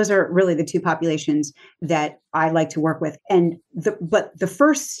surgery. So those are really the two populations that I like to work with. And but the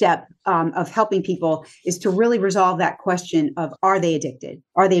first step of helping people is to really resolve that question of, are they addicted?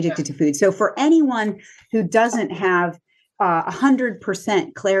 Are they addicted to food? So for anyone who doesn't have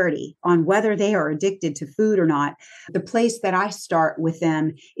 100% clarity on whether they are addicted to food or not, the place that I start with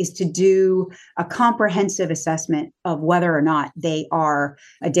them is to do a comprehensive assessment of whether or not they are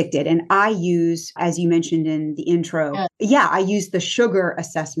addicted. And I use, as you mentioned in the intro, I use the sugar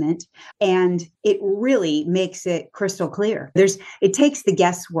assessment, and it really makes it crystal clear. It takes the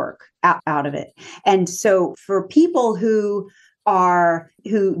guesswork out of it. And so for people who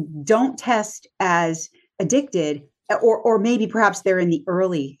don't test as addicted, or maybe perhaps they're in the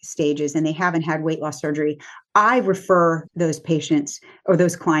early stages and they haven't had weight loss surgery, I refer those patients or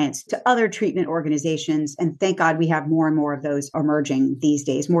those clients to other treatment organizations. And thank God we have more and more of those emerging these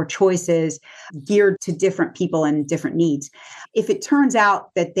days, more choices geared to different people and different needs. If it turns out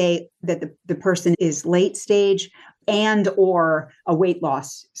that the person is late stage and or a weight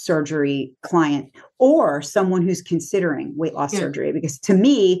loss surgery client, or someone who's considering weight loss surgery, because to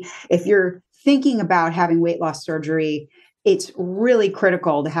me, if you're thinking about having weight loss surgery, it's really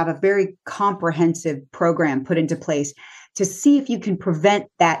critical to have a very comprehensive program put into place to see if you can prevent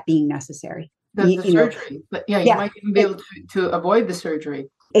that being necessary. The surgery. But you might even be able to avoid the surgery.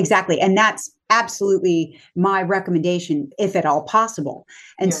 Exactly. And that's absolutely my recommendation, if at all possible.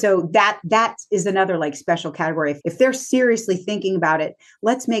 And so that is another like special category. If they're seriously thinking about it,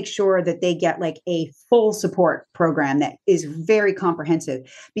 let's make sure that they get like a full support program that is very comprehensive,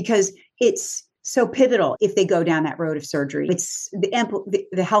 because it's so pivotal if they go down that road of surgery. It's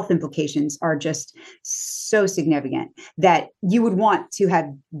the health implications are just so significant that you would want to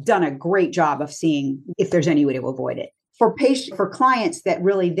have done a great job of seeing if there's any way to avoid it. For clients that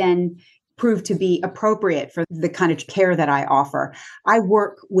really then prove to be appropriate for the kind of care that I offer, I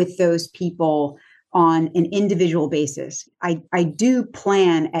work with those people on an individual basis. I do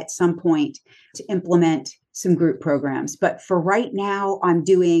plan at some point to implement some group programs, but for right now, I'm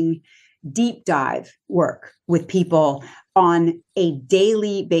doing deep dive work with people on a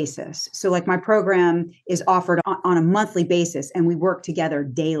daily basis. So like my program is offered on a monthly basis, and we work together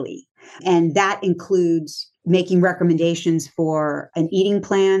daily. And that includes making recommendations for an eating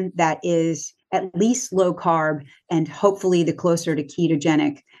plan that is at least low carb, and hopefully the closer to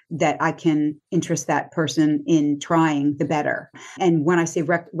ketogenic that I can interest that person in trying, the better. And when I say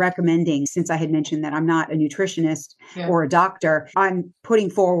recommending, since I had mentioned that I'm not a nutritionist or a doctor, I'm putting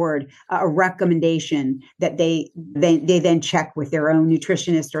forward a recommendation that they then check with their own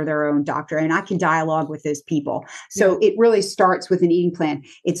nutritionist or their own doctor, and I can dialogue with those people. So it really starts with an eating plan.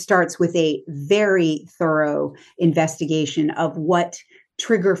 It starts with a very thorough investigation of what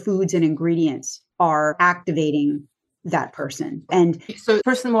trigger foods and ingredients are activating that person. And so the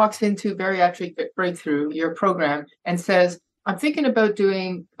person walks into Bariatric Breakthrough, your program, and says, I'm thinking about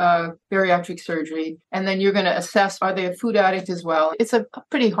doing bariatric surgery. And then you're going to assess, are they a food addict as well? It's a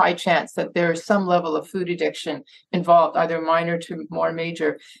pretty high chance that there's some level of food addiction involved, either minor to more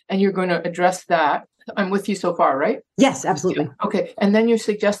major. And you're going to address that. I'm with you so far, right? Yes, absolutely. Yeah. Okay. And then you're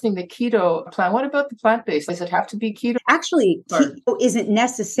suggesting the keto plan. What about the plant-based? Does it have to be keto? Actually, keto isn't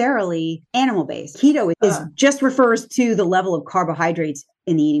necessarily animal-based. Keto just refers to the level of carbohydrates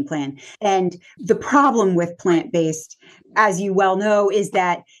in the eating plan. And the problem with plant-based, as you well know, is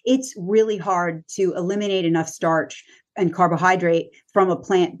that it's really hard to eliminate enough starch and carbohydrate from a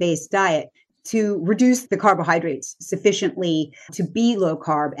plant-based diet to reduce the carbohydrates sufficiently to be low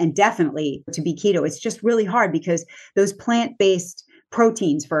carb and definitely to be keto. It's just really hard because those plant-based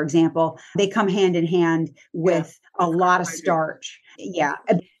proteins, for example, they come hand in hand with a lot of starch. Yeah.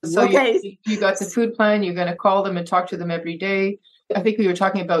 So you got the food plan, you're going to call them and talk to them every day. I think we were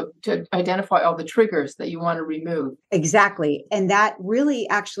talking about to identify all the triggers that you want to remove. Exactly. And that really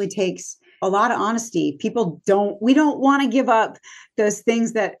actually takes a lot of honesty. We don't want to give up those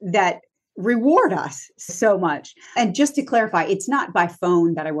things that reward us so much. And just to clarify, it's not by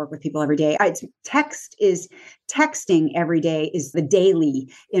phone that I work with people every day. Texting every day is the daily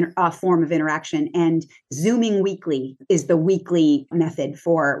form of interaction, and Zooming weekly is the weekly method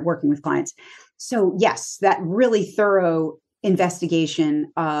for working with clients. So yes, that really thorough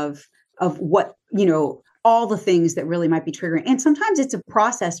investigation of what, all the things that really might be triggering. And sometimes it's a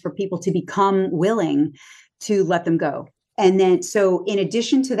process for people to become willing to let them go. And then, so in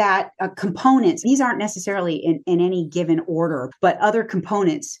addition to that, components, these aren't necessarily in any given order, but other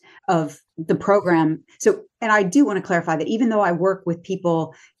components of the program. So, and I do want to clarify that even though I work with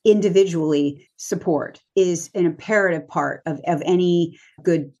people individually, support is an imperative part of any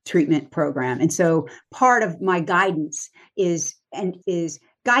good treatment program. And so part of my guidance is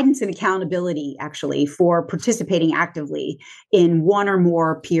guidance and accountability, actually, for participating actively in one or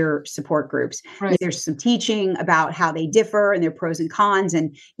more peer support groups. Right. There's some teaching about how they differ and their pros and cons,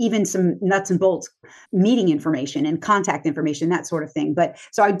 and even some nuts and bolts meeting information and contact information, that sort of thing. But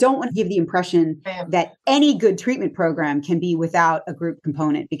so I don't want to give the impression that any good treatment program can be without a group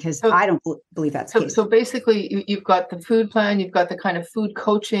component, because I don't believe that's the case. So basically, you've got the food plan, you've got the kind of food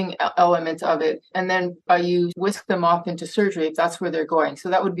coaching element of it, and then you whisk them off into surgery if that's where they're going.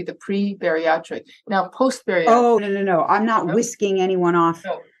 So that would be the pre-bariatric. Now, post-bariatric. Oh, no. I'm not whisking anyone off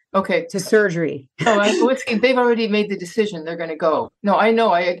to surgery. No, I'm whisking. They've already made the decision. They're going to go. No, I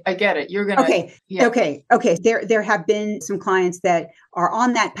know. I get it. You're going to. Okay. Yeah. Okay. There have been some clients that are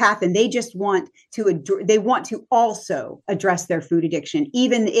on that path, and they just want to also address their food addiction,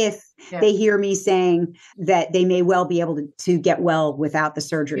 even if they hear me saying that they may well be able to get well without the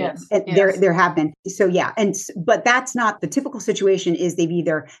surgery. Yes. There have been. So but that's not the typical situation. Is they've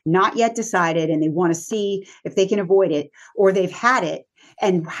either not yet decided and they want to see if they can avoid it, or they've had it,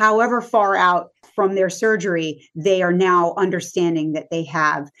 and however far out from their surgery, they are now understanding that they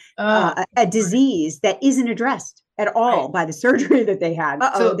have a disease that isn't addressed at all by the surgery that they had.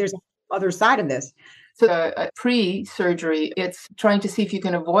 So there's another side of this. So pre-surgery, it's trying to see if you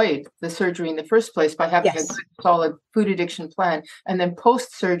can avoid the surgery in the first place by having a good, solid food addiction plan. And then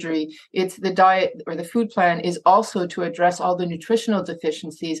post-surgery, it's the diet or the food plan is also to address all the nutritional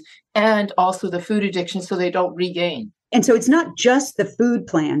deficiencies and also the food addiction so they don't regain. And so it's not just the food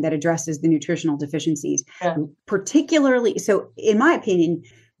plan that addresses the nutritional deficiencies, particularly. So in my opinion,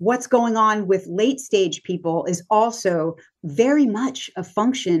 what's going on with late stage people is also very much a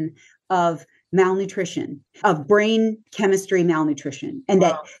function of malnutrition, of brain chemistry malnutrition. And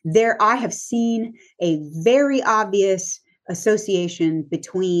that I have seen a very obvious association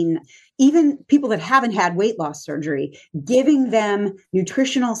between even people that haven't had weight loss surgery, giving them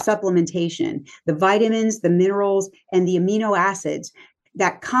nutritional supplementation, the vitamins, the minerals, and the amino acids,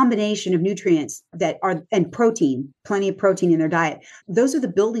 that combination of nutrients and protein, plenty of protein in their diet. Those are the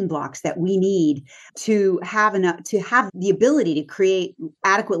building blocks that we need to have the ability to create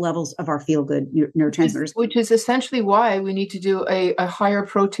adequate levels of our feel-good neurotransmitters. Which is essentially why we need to do a higher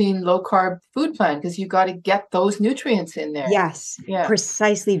protein, low carb food plan, because you got to get those nutrients in there. Yes,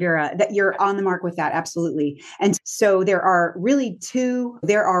 precisely, Vera. That you're on the mark with that. Absolutely. And so there are really two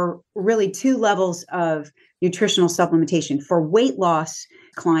levels of nutritional supplementation. For weight loss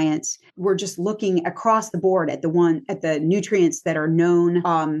clients, we're just looking across the board at the nutrients that are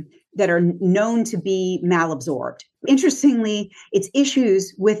known to be malabsorbed. Interestingly, it's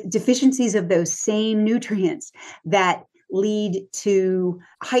issues with deficiencies of those same nutrients that lead to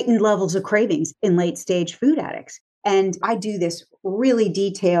heightened levels of cravings in late stage food addicts. And I do this really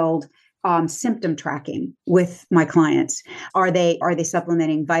detailed symptom tracking with my clients. Are they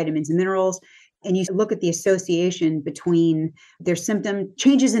supplementing vitamins and minerals? And you look at the association between their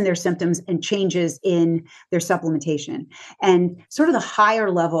changes in their symptoms and changes in their supplementation. And sort of the higher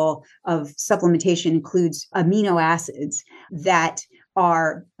level of supplementation includes amino acids that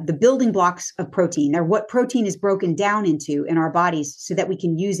are the building blocks of protein. They're what protein is broken down into in our bodies so that we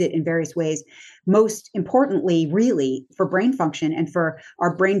can use it in various ways. Most importantly, really, for brain function and for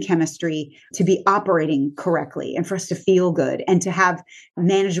our brain chemistry to be operating correctly and for us to feel good and to have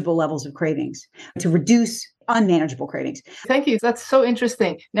manageable levels of cravings, to reduce unmanageable cravings. Thank you. That's so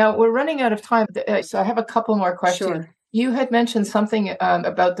interesting. Now, we're running out of time, so I have a couple more questions. Sure. You had mentioned something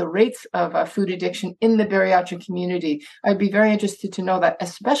about the rates of food addiction in the bariatric community. I'd be very interested to know that,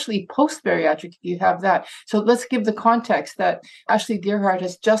 especially post-bariatric, if you have that. So let's give the context that Ashley Gearhart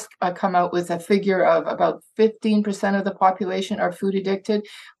has just come out with a figure of about 15% of the population are food addicted.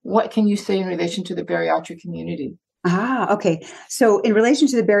 What can you say in relation to the bariatric community? Okay. So in relation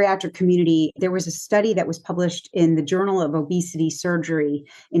to the bariatric community, there was a study that was published in the Journal of Obesity Surgery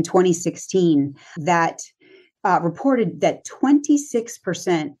in 2016 that reported that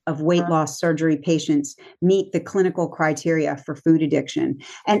 26% of weight loss surgery patients meet the clinical criteria for food addiction.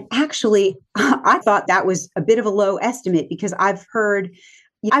 And actually, I thought that was a bit of a low estimate because I've heard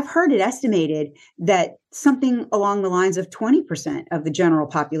it estimated that something along the lines of 20% of the general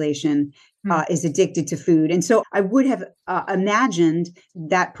population is addicted to food. And so I would have imagined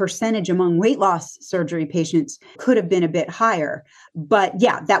that percentage among weight loss surgery patients could have been a bit higher. But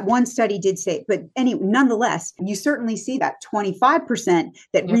yeah, that one study did say, but anyway, nonetheless, you certainly see that 25%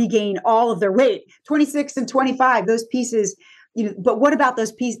 that regain all of their weight, 26 and 25, those pieces. But what about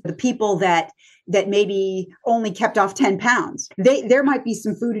those the people that maybe only kept off 10 pounds? There might be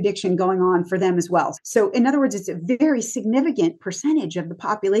some food addiction going on for them as well. So in other words, it's a very significant percentage of the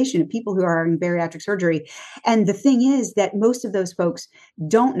population of people who are in bariatric surgery. And the thing is that most of those folks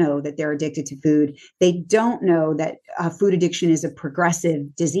don't know that they're addicted to food. They don't know that food addiction is a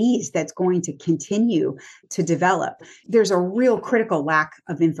progressive disease that's going to continue to develop. There's a real critical lack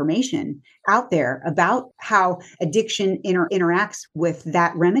of information out there about how addiction interacts with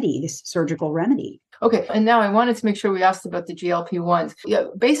that remedy, this surgical remedy. Okay. And now I wanted to make sure we asked about the GLP-1s. Yeah,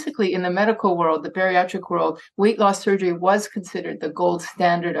 basically, in the medical world, the bariatric world, weight loss surgery was considered the gold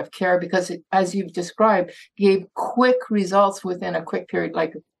standard of care because it, as you've described, gave quick results within a quick period,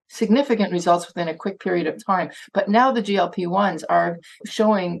 like significant results within a quick period of time. But now the GLP-1s are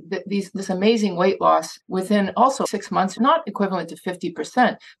showing that this amazing weight loss within also 6 months, not equivalent to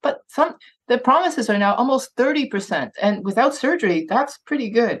 50%, but the promises are now almost 30%. And without surgery, that's pretty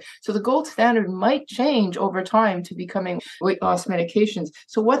good. So the gold standard might change over time to becoming weight loss medications.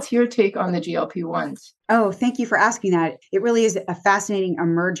 So what's your take on the GLP-1s? Oh, thank you for asking that. It really is a fascinating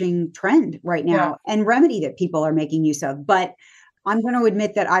emerging trend right now and remedy that people are making use of. But I'm going to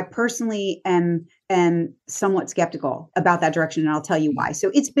admit that I personally am somewhat skeptical about that direction, and I'll tell you why. So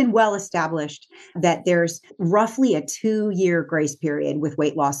it's been well established that there's roughly a 2-year grace period with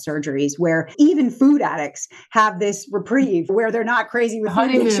weight loss surgeries where even food addicts have this reprieve where they're not crazy with food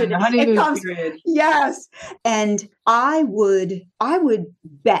addiction. The honeymoon period. Yes. And I would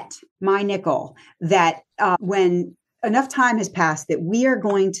bet my nickel that when enough time has passed that we are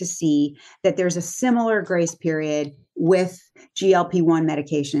going to see that there's a similar grace period with GLP-1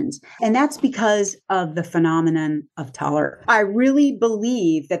 medications. And that's because of the phenomenon of tolerance. I really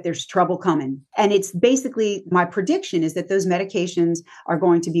believe that there's trouble coming. And it's basically my prediction is that those medications are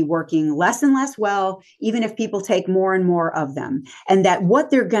going to be working less and less well, even if people take more and more of them. And that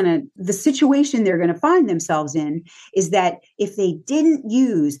the situation they're going to find themselves in is that if they didn't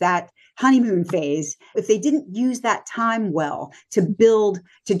use that honeymoon phase, if they didn't use that time well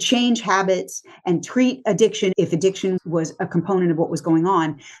to change habits and treat addiction, if addiction was a component of what was going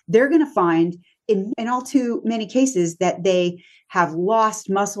on, they're going to find in all too many cases that they have lost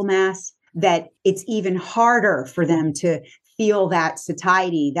muscle mass, that it's even harder for them to feel that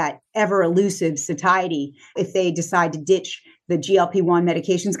satiety, that ever elusive satiety, if they decide to ditch the GLP-1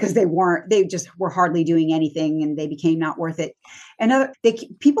 medications because they just were hardly doing anything and they became not worth it. And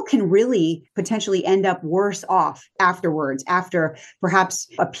people can really potentially end up worse off afterwards, after perhaps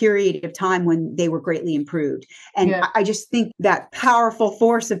a period of time when they were greatly improved. And I just think that powerful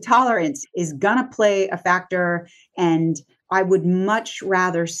force of tolerance is going to play a factor. And I would much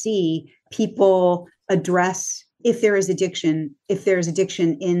rather see people address if there is addiction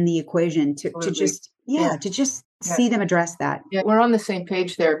in the equation to just see them address that. Yeah, we're on the same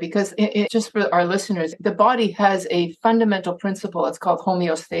page there because it just for our listeners, the body has a fundamental principle. It's called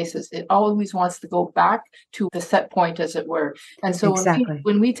homeostasis. It always wants to go back to the set point, as it were. And so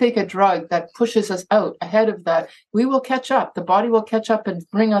when we take a drug that pushes us out ahead of that, we will catch up. The body will catch up and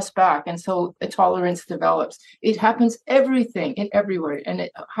bring us back. And so a tolerance develops. It happens everywhere. And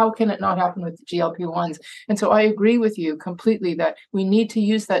how can it not happen with the GLP-1s? And so I agree with you completely that we need to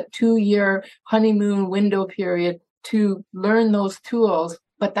use that 2-year honeymoon window period to learn those tools,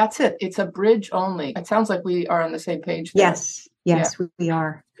 but that's it. It's a bridge only. It sounds like we are on the same page there. Yes, we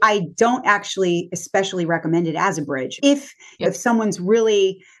are. I don't actually especially recommend it as a bridge. If someone's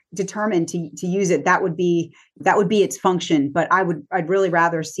really determined to use it, that would be its function. But I'd really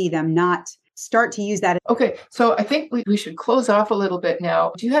rather see them not start to use that. Okay, so I think we should close off a little bit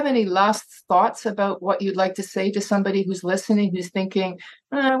now. Do you have any last thoughts about what you'd like to say to somebody who's listening, who's thinking,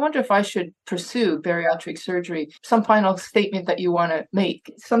 I wonder if I should pursue bariatric surgery? Some final statement that you want to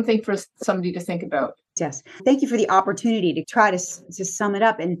make, something for somebody to think about. Yes. Thank you for the opportunity to try to sum it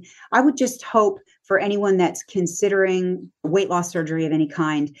up. And I would just hope for anyone that's considering weight loss surgery of any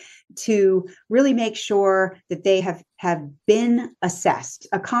kind to really make sure that they have been assessed,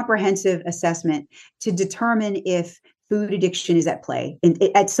 a comprehensive assessment to determine if food addiction is at play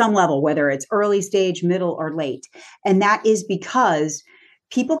at some level, whether it's early stage, middle, or late. And that is because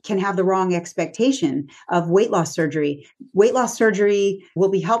people can have the wrong expectation of weight loss surgery. Weight loss surgery will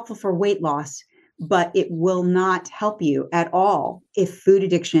be helpful for weight loss, but it will not help you at all if food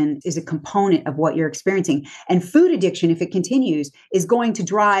addiction is a component of what you're experiencing. And food addiction, if it continues, is going to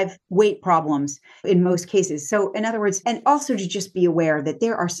drive weight problems in most cases. So in other words, and also to just be aware that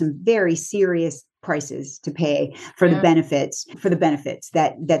there are some very serious prices to pay for the benefits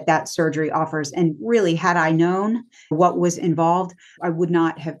that surgery offers. And really, had I known what was involved, I would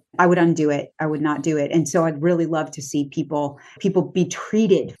undo it. I would not do it. And so I'd really love to see people be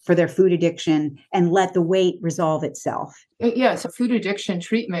treated for their food addiction and let the weight resolve itself. Yes, a food addiction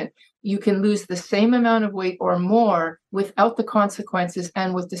treatment, you can lose the same amount of weight or more without the consequences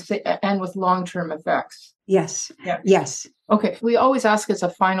and with long-term effects. Yes. Yeah. Yes. Okay. We always ask as a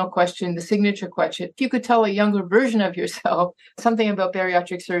final question, the signature question. If you could tell a younger version of yourself something about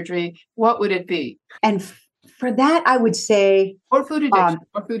bariatric surgery, what would it be? And for that, I would say... Or food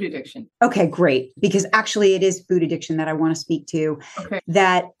addiction. Okay, great. Because actually it is food addiction that I want to speak to. Okay.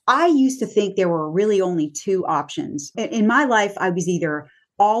 That I used to think there were really only two options. In my life, I was either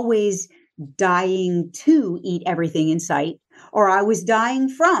always dying to eat everything in sight, or I was dying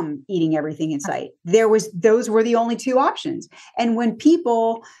from eating everything in sight. Those were the only two options. And when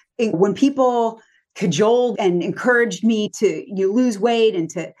people cajoled and encouraged me to lose weight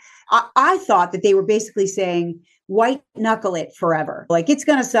I thought that they were basically saying, white knuckle it forever. Like, it's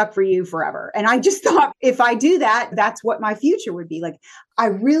going to suck for you forever. And I just thought, if I do that, that's what my future would be. Like,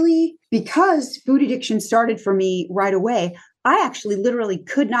 because food addiction started for me right away, I actually literally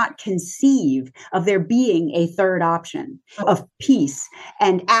could not conceive of there being a third option of peace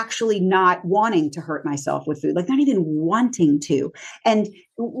and actually not wanting to hurt myself with food, like not even wanting to. And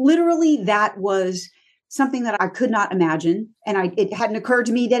literally that was something that I could not imagine. And it hadn't occurred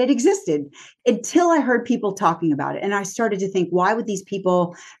to me that it existed until I heard people talking about it. And I started to think, why would these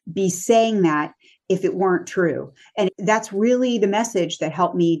people be saying that if it weren't true? And that's really the message that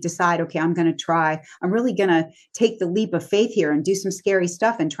helped me decide, okay, I'm really going to take the leap of faith here and do some scary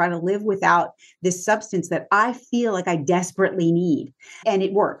stuff and try to live without this substance that I feel like I desperately need. And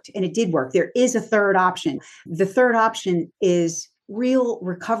it worked, and it did work. There is a third option. The third option is real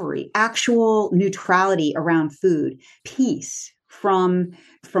recovery, actual neutrality around food, peace from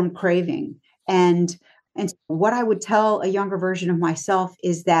craving. And what I would tell a younger version of myself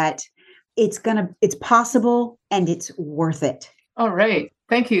is that it's possible and it's worth it. All right.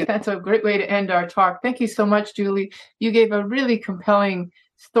 Thank you. That's a great way to end our talk. Thank you so much, Julie. You gave a really compelling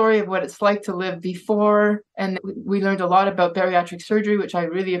story of what it's like to live before. And we learned a lot about bariatric surgery, which I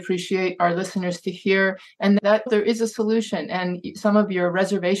really appreciate our listeners to hear, and that there is a solution, and some of your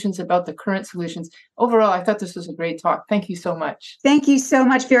reservations about the current solutions. Overall, I thought this was a great talk. Thank you so much. Thank you so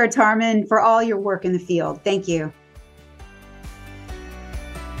much, Vera Tarman, for all your work in the field. Thank you.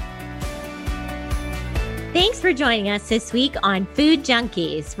 Thanks for joining us this week on Food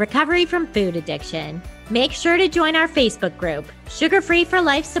Junkies, Recovery from Food Addiction. Make sure to join our Facebook group, Sugar Free for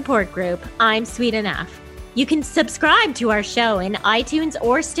Life support group, I'm Sweet Enough. You can subscribe to our show in iTunes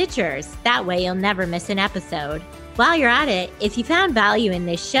or Stitchers. That way you'll never miss an episode. While you're at it, if you found value in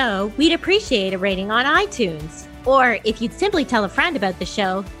this show, we'd appreciate a rating on iTunes. Or if you'd simply tell a friend about the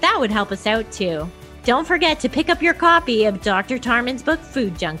show, that would help us out too. Don't forget to pick up your copy of Dr. Tarman's book,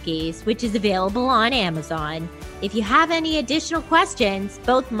 Food Junkies, which is available on Amazon. If you have any additional questions,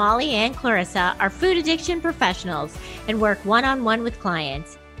 both Molly and Clarissa are food addiction professionals and work one-on-one with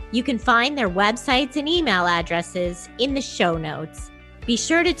clients. You can find their websites and email addresses in the show notes. Be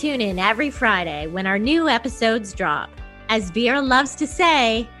sure to tune in every Friday when our new episodes drop. As Vera loves to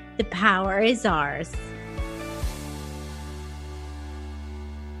say, the power is ours.